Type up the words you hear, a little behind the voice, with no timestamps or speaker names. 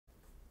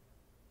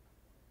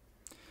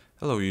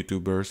Hello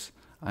YouTubers,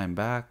 I'm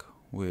back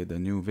with a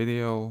new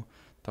video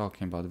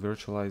talking about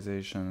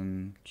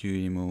virtualization,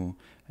 QEMU,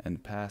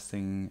 and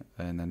passing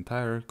an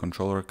entire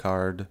controller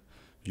card,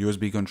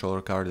 USB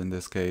controller card in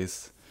this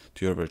case,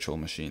 to your virtual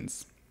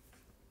machines.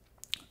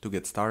 To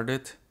get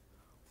started,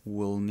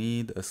 we'll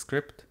need a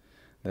script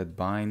that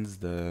binds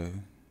the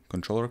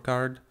controller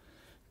card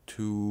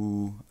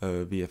to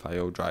a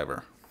vfio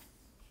driver.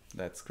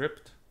 That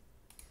script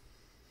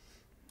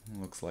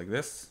looks like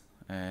this,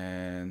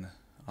 and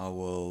I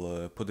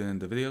will put it in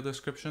the video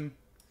description.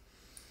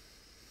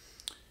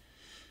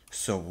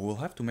 So we'll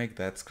have to make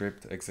that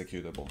script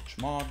executable.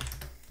 Chmod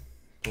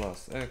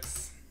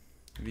 +x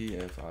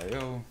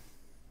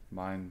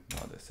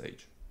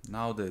vfio-bind.sh.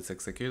 Now that it's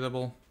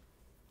executable,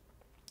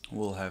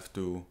 we'll have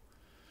to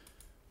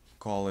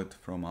call it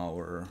from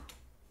our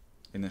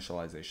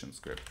initialization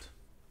script.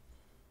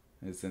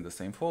 It's in the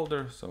same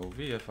folder, so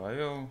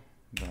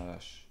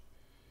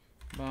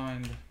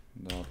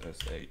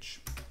vfio-bind.sh.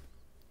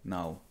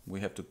 Now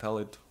we have to tell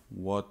it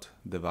what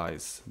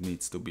device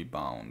needs to be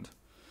bound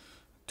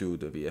to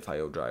the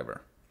vfio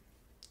driver.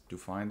 To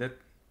find it,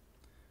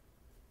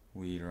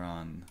 we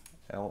run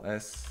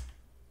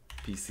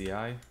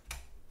ls-pci,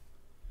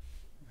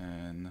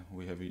 and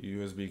we have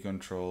USB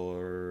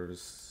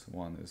controllers.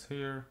 One is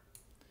here,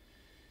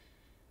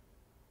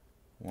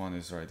 one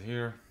is right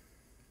here,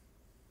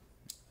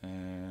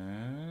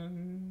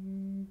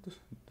 and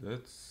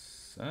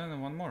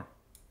one more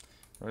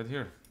right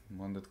here,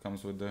 one that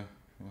comes with the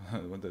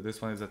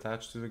this one is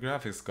attached to the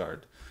graphics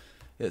card.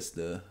 Yes,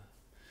 the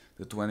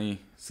 20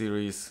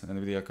 series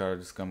NVIDIA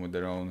cards come with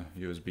their own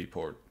USB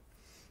port.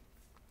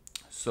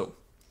 So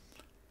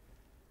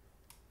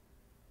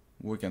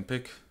we can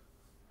pick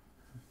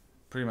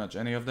pretty much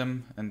any of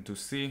them, and to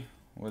see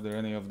whether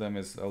any of them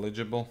is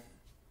eligible,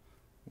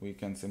 we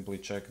can simply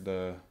check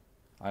the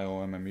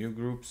IOMMU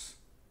groups.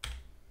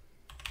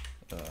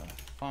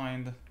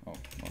 Find, will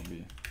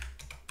be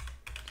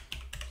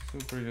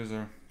super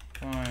user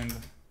find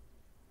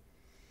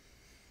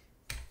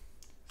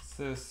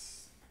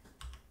sys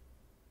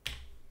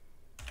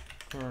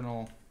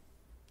kernel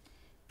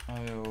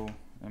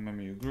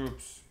IOMMU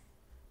groups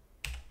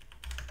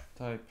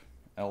type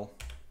L.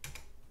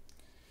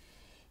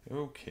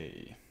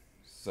 Okay,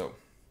 so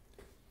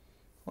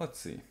let's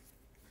see.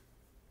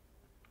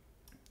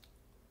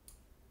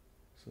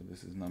 So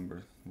this is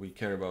we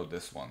care about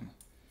this one,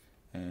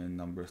 and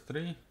number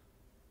 3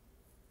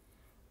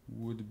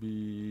 would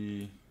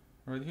be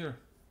right here,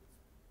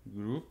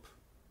 group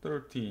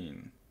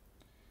 13,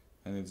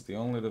 and it's the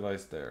only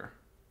device there.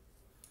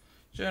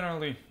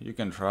 Generally, you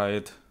can try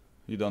it.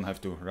 You don't have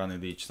to run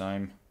it each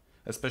time,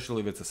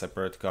 especially if it's a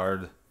separate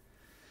card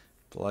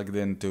plugged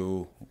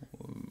into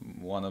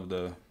one of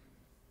the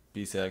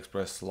PCI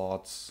Express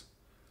slots.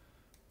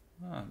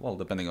 Well,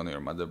 depending on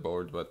your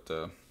motherboard, but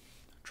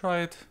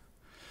try it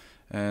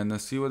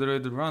and see whether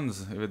it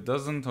runs. If it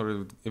doesn't,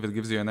 or if it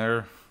gives you an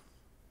error,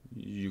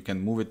 you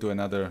can move it to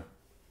another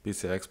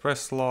PCI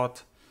Express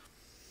slot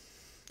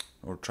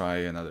or try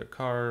another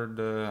card.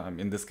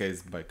 In this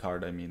case, by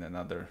card I mean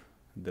another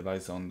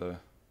device on the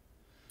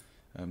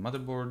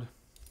motherboard.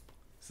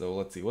 So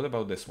let's see, what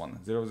about this one,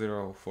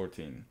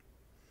 0014?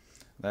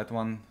 That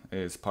one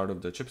is part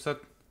of the chipset,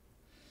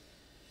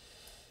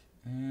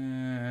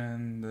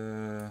 and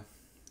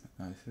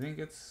I think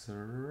it's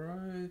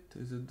right.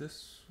 Is it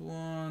this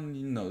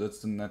one? No, that's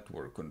the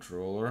network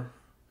controller.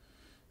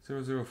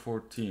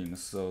 0014.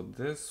 So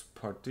this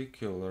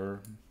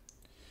particular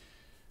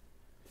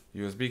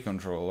USB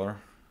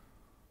controller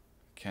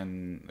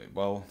can,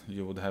 well,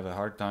 you would have a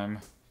hard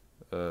time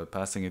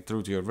passing it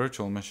through to your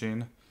virtual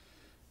machine,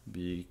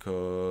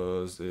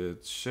 because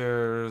it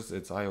shares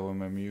its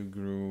IOMMU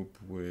group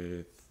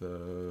with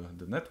the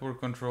network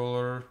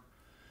controller.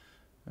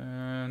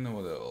 And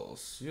what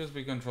else?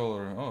 USB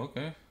controller. Oh,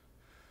 okay.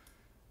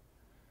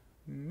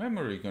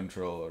 Memory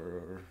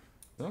controller.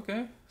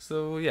 Okay,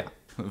 so yeah,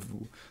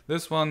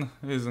 this one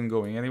isn't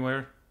going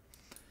anywhere,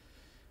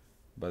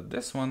 but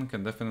this one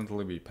can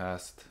definitely be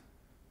passed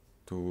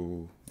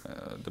to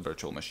the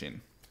virtual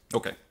machine.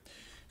 Okay,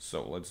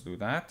 so let's do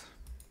that.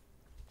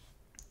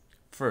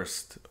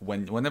 First,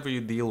 whenever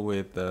you deal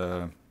with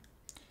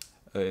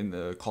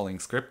calling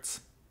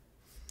scripts,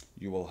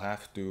 you will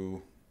have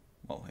to,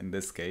 well, in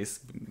this case,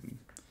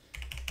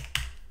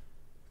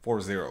 4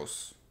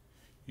 zeros.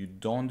 You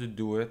don't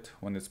do it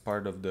when it's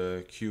part of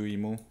the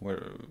QEMU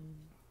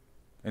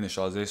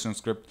initialization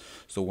script.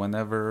 So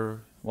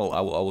whenever, well, I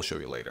will show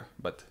you later.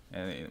 But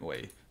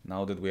anyway,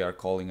 now that we are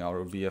calling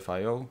our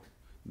vfio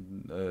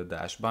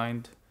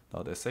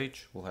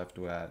 -bind.sh, we'll have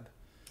to add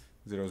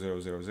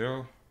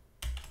 0000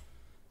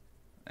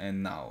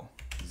 and now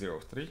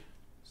 03.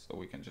 So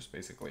we can just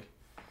basically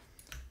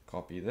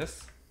copy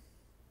this.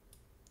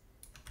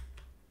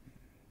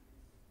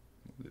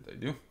 What did I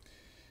do?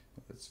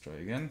 Let's try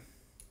again.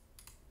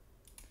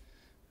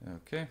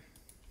 Okay,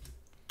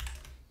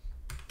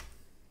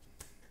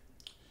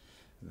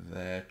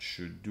 that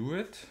should do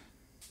it.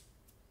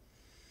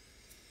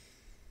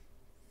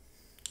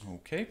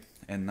 Okay,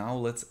 and now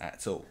let's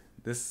add. So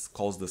this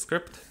calls the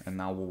script, and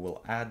now we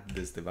will add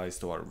this device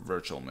to our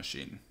virtual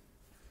machine.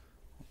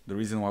 The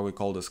reason why we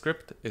call the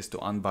script is to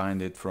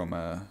unbind it from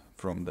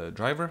the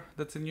driver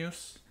that's in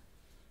use.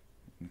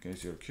 In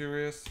case you're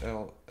curious,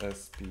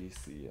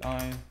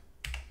 lspci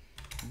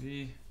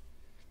v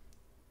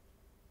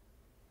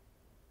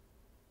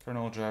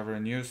kernel driver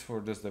in use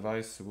for this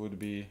device would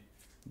be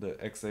the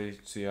xhci_hcd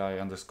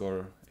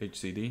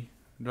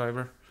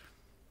driver.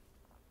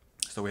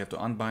 So we have to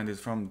unbind it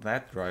from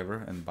that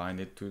driver and bind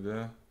it to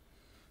the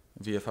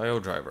vfio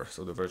driver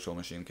so the virtual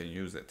machine can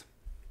use it.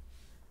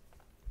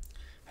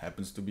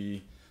 Happens to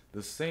be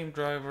the same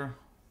driver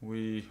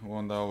we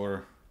want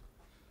our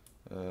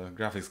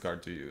graphics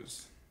card to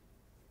use,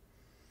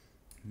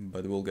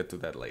 but we'll get to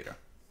that later.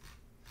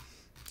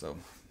 So,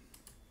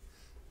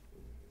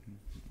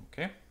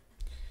 okay.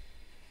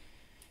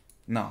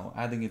 Now,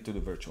 adding it to the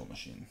virtual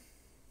machine.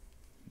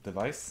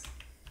 Device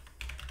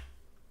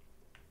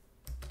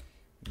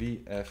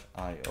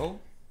vfio-pci,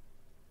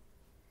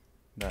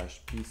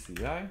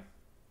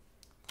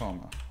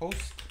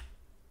 host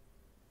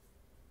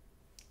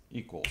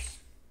equals.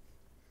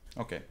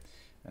 Okay,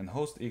 and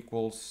host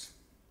equals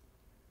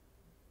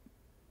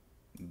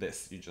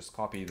this. You just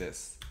copy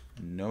this.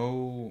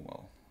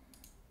 No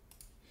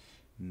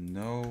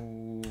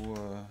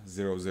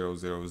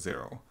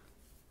 0000.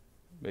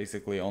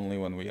 Basically, only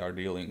when we are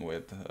dealing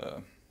with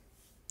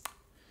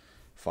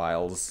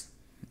files,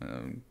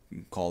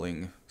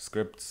 calling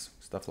scripts,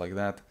 stuff like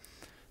that,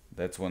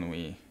 that's when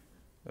we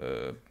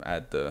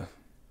add the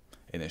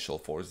initial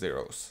 4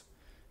 zeros.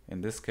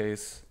 In this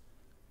case,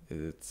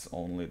 it's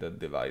only the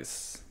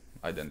device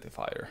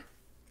identifier.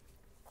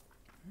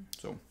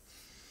 So,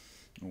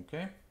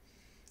 okay,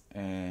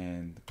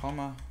 and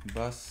comma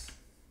bus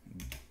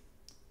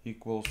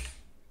equals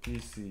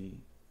PCIe.0.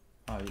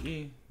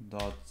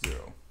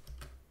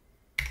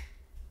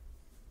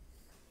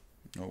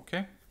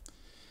 Okay,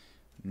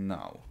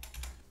 now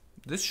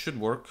this should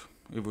work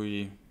if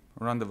we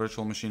run the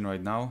virtual machine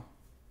right now.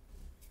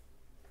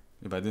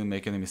 If I didn't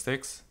make any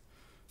mistakes,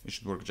 it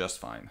should work just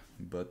fine,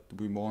 but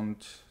we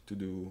want to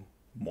do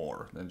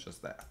more than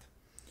just that.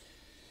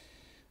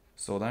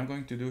 So what I'm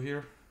going to do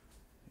here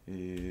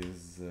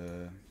is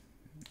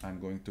I'm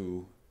going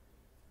to,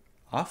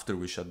 after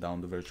we shut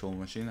down the virtual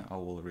machine, I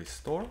will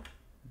restore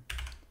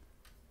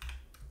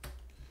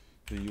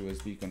the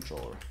USB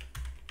controller.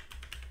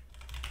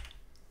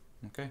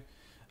 Okay,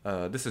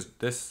 this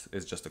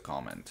is just a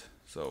comment.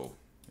 So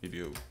if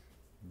you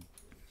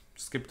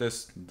skip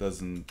this,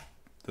 doesn't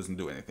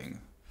do anything.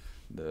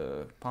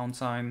 The pound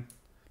sign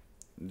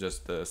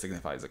just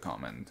signifies a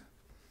comment.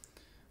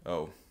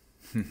 Oh,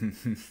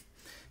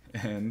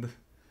 and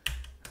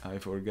I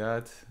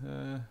forgot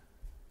an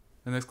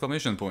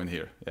exclamation point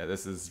here. Yeah,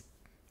 this is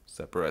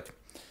separate.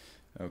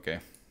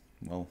 Okay,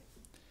 well,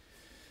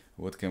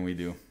 what can we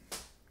do?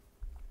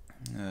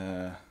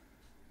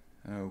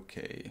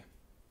 Okay,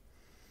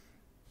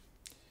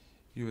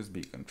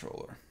 USB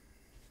controller.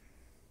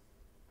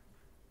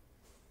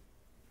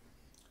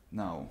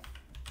 Now,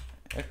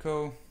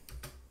 echo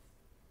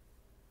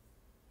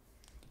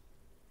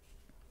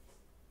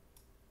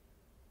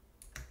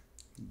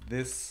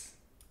this.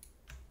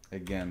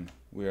 Again,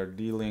 we are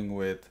dealing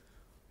with,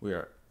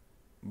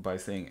 by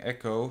saying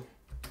echo,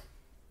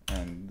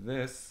 and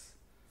this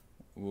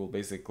will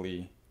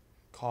basically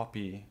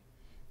copy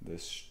the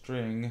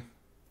string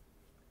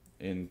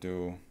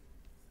into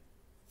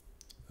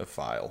a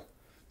file.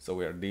 So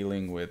we are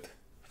dealing with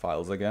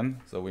files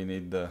again. So we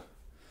need the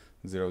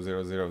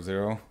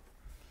 0000,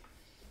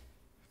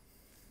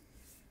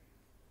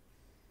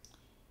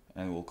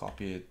 and we'll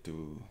copy it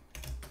to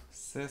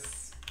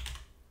sys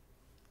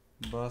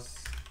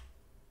bus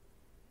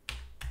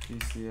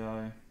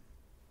PCI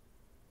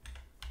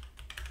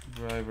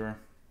driver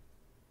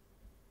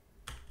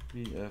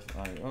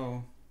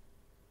vfio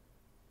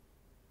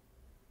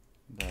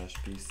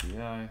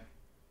 -PCI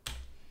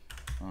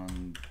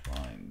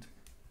unbind.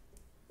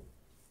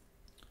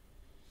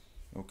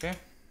 Okay,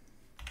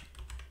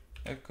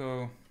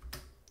 echo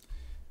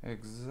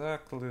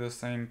exactly the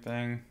same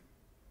thing,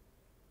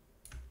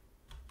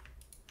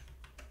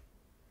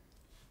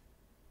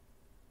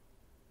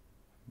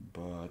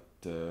 but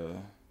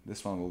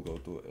this one will go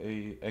to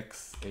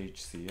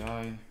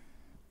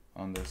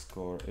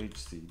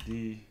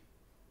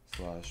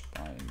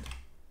xhci_hcd/bind.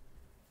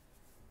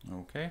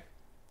 Okay,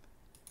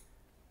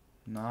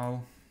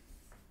 now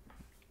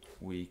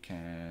we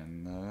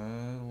can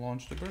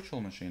launch the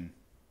virtual machine.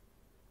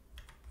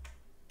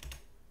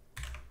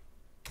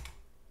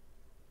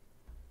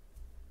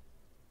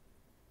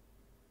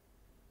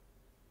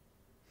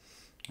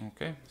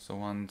 Okay, so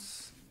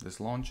once this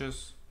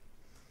launches,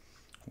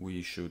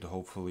 we should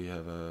hopefully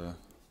have a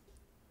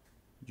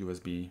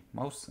USB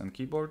mouse and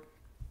keyboard.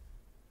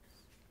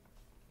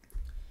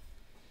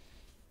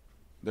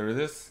 There it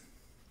is.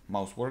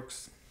 Mouse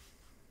works.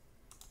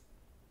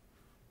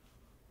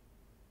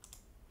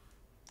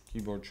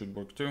 Keyboard should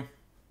work too.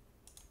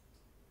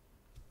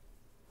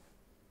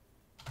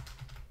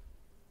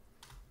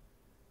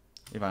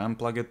 If I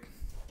unplug it,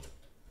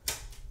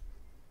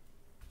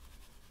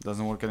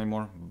 doesn't work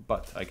anymore,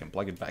 but I can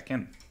plug it back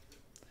in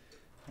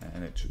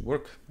and it should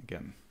work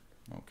again.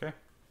 Okay.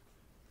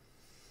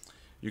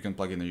 You can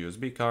plug in a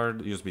USB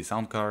card, USB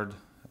sound card,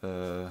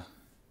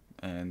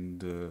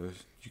 and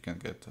you can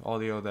get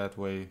audio that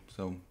way.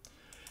 So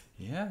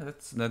yeah,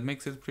 that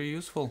makes it pretty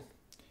useful.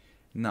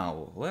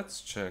 Now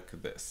let's check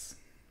this.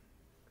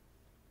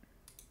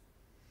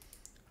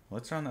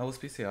 Let's run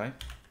lspci.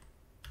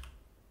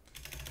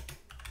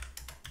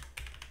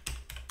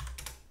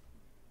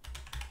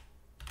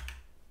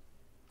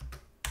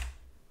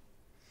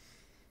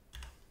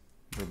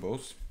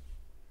 Verbose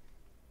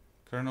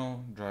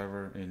kernel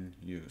driver in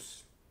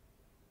use.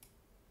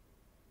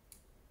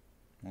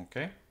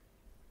 Okay,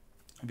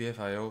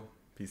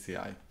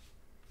 vfio-pci.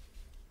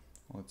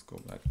 Let's go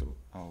back to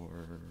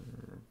our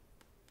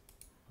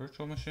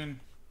virtual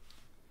machine.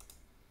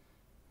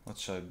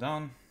 Let's shut it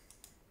down.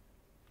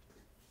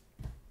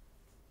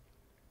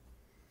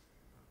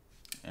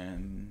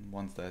 And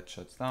once that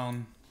shuts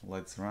down,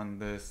 let's run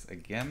this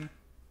again.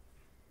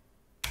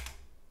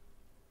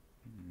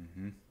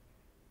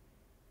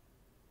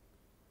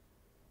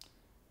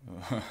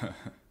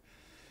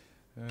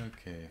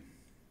 Okay.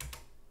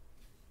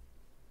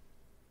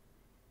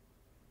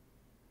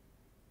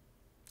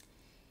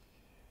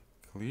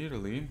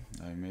 Clearly,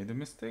 I made a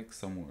mistake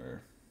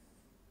somewhere.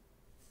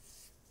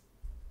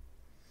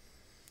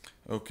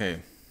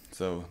 Okay,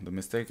 so the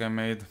mistake I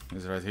made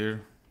is right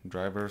here,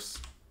 drivers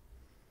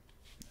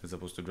as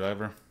opposed to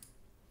driver.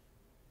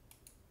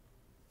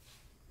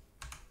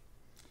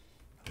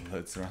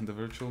 Let's run the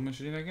virtual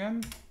machine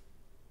again.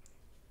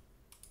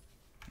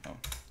 Oh.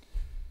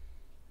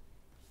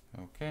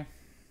 Okay.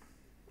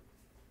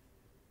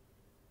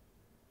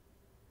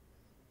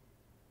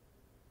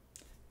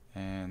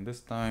 And this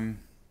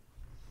time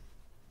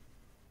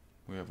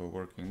we have a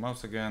working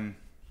mouse again,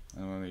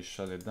 and when we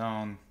shut it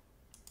down,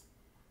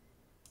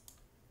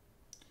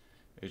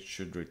 it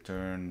should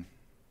return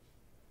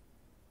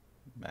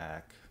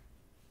back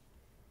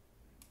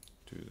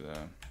to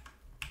the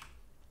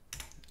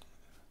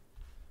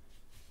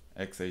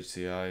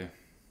XHCI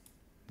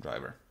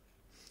driver.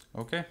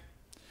 Okay,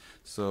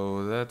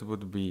 so that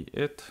would be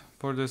it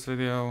for this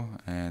video,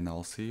 and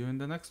I'll see you in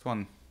the next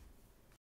one.